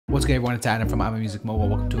What's good, everyone? It's Adam from I'm a Music Mogul.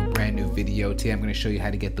 Welcome to a brand new video. Today I'm going to show you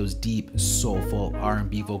how to get those deep, soulful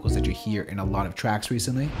R&B vocals that you hear in a lot of tracks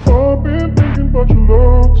recently. I've been thinking about your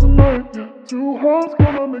love tonight. Yeah. Two hearts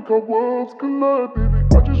gonna make our worlds collide, baby.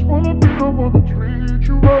 I just wanna be the one to treat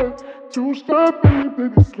you right. Two-step in me,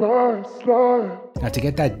 baby, slide, slide. Now, to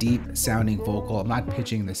get that deep sounding vocal, I'm not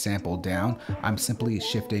pitching the sample down. I'm simply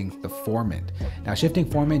shifting the formant. Now, shifting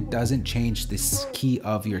formant doesn't change the key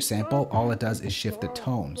of your sample. All it does is shift the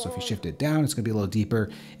tone. So if you shift it down, it's gonna be a little deeper.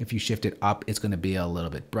 If you shift it up, it's gonna be a little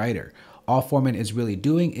bit brighter. All formant is really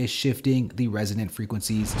doing is shifting the resonant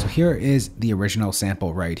frequencies. So here is the original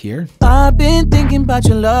sample right here. I've been thinking about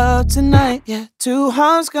your love tonight. Yeah, two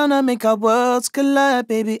hearts gonna make our worlds collide,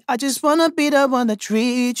 baby. I just wanna be the one to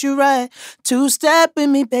treat you right. Two-step with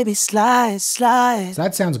me, baby, slide, slide. So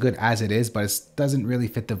that sounds good as it is, but it doesn't really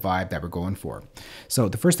fit the vibe that we're going for. So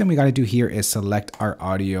the first thing we gotta do here is select our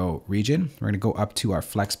audio region. We're gonna go up to our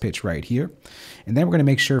flex pitch right here. And then we're gonna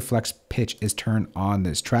make sure flex pitch is turned on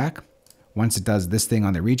this track. Once it does this thing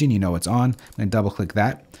on the region, you know it's on. I'm gonna double click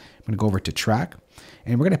that. I'm gonna go over to track,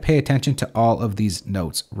 and we're gonna pay attention to all of these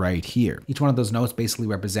notes right here. Each one of those notes basically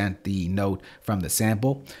represent the note from the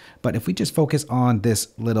sample. But if we just focus on this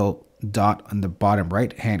little dot on the bottom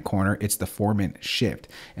right hand corner, it's the formant shift.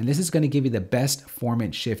 And this is going to give you the best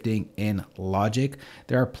formant shifting in Logic.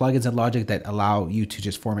 There are plugins in Logic that allow you to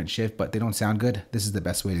just formant shift, but they don't sound good. This is the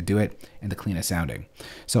best way to do it and the cleanest sounding.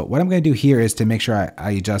 So what I'm going to do here is to make sure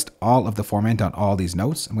I adjust all of the formant on all these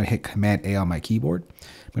notes. I'm going to hit Command A on my keyboard.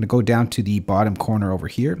 I'm going to go down to the bottom corner over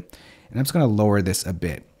here, and I'm just going to lower this a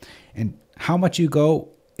bit. And how much you go,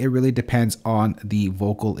 it really depends on the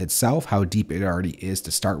vocal itself, how deep it already is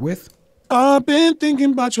to start with. I've been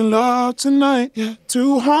thinking about your love tonight. Yeah,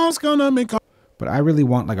 two hearts gonna make. But I really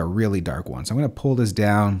want like a really dark one. So I'm gonna pull this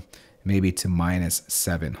down maybe to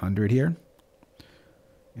 -700 here.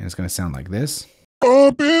 And it's gonna sound like this.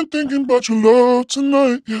 I've been thinking about your love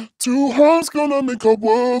tonight. Yeah, two hearts gonna make our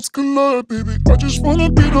worlds collide, baby. I just wanna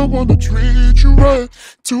be the one to treat you right.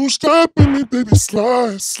 Two-step in me, baby,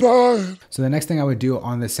 slide, slide. So the next thing I would do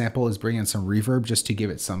on this sample is bring in some reverb just to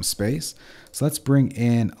give it some space. So let's bring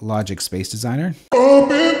in Logic Space Designer. I've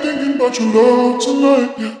been thinking about your love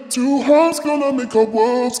tonight. Yeah, two hearts gonna make our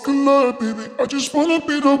worlds collide, baby. I just wanna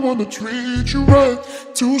be the one to treat you right.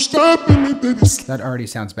 Two-step in me, baby. That already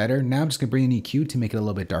sounds better. Now I'm just gonna bring in EQ to make it a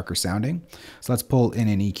little bit darker sounding. So let's pull in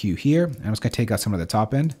an EQ here. I'm just gonna take out some of the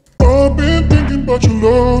top end. I've been thinking about your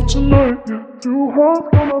love tonight. Yeah, two hearts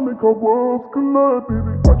gonna make our worlds collide,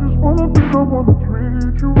 baby. I just wanna be the one to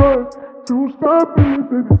treat you right. Two-step in me,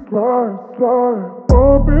 baby, slide, slide.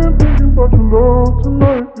 I've been thinking about your love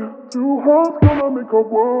tonight. Yeah, two hearts gonna make our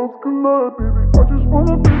worlds collide, baby. I just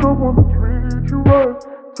wanna be the one to treat you right.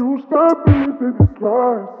 Two-step in me, baby,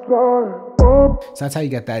 slide, slide. So that's how you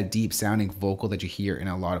get that deep sounding vocal that you hear in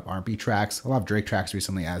a lot of R&B tracks, a lot of Drake tracks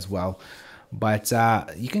recently as well. But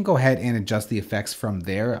you can go ahead and adjust the effects from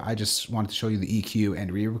there. I just wanted to show you the EQ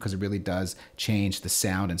and reverb because it really does change the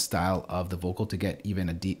sound and style of the vocal to get even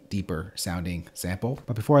a deeper sounding sample.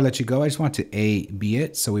 But before I let you go, I just want to A-B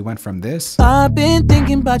it. So we went from this. I've been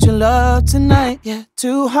thinking about your love tonight. Yeah,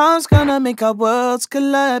 two hearts gonna make our worlds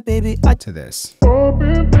collide, baby. To this. I've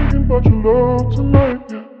been thinking about your love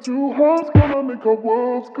tonight. Yeah, two hearts gonna make our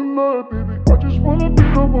worlds collide, baby. I just wanna be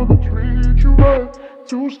the one to treat you right.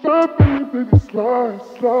 Two-step in me, baby, slide,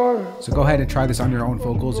 slide. So go ahead and try this on your own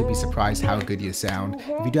vocals. You'll be surprised how good you sound.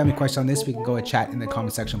 If you do have any questions on this, we can go and chat in the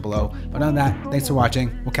comment section below. But on that, thanks for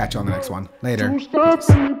watching. We'll catch you on the next one. Later. Two-step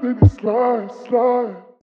in me, baby, slide, slide.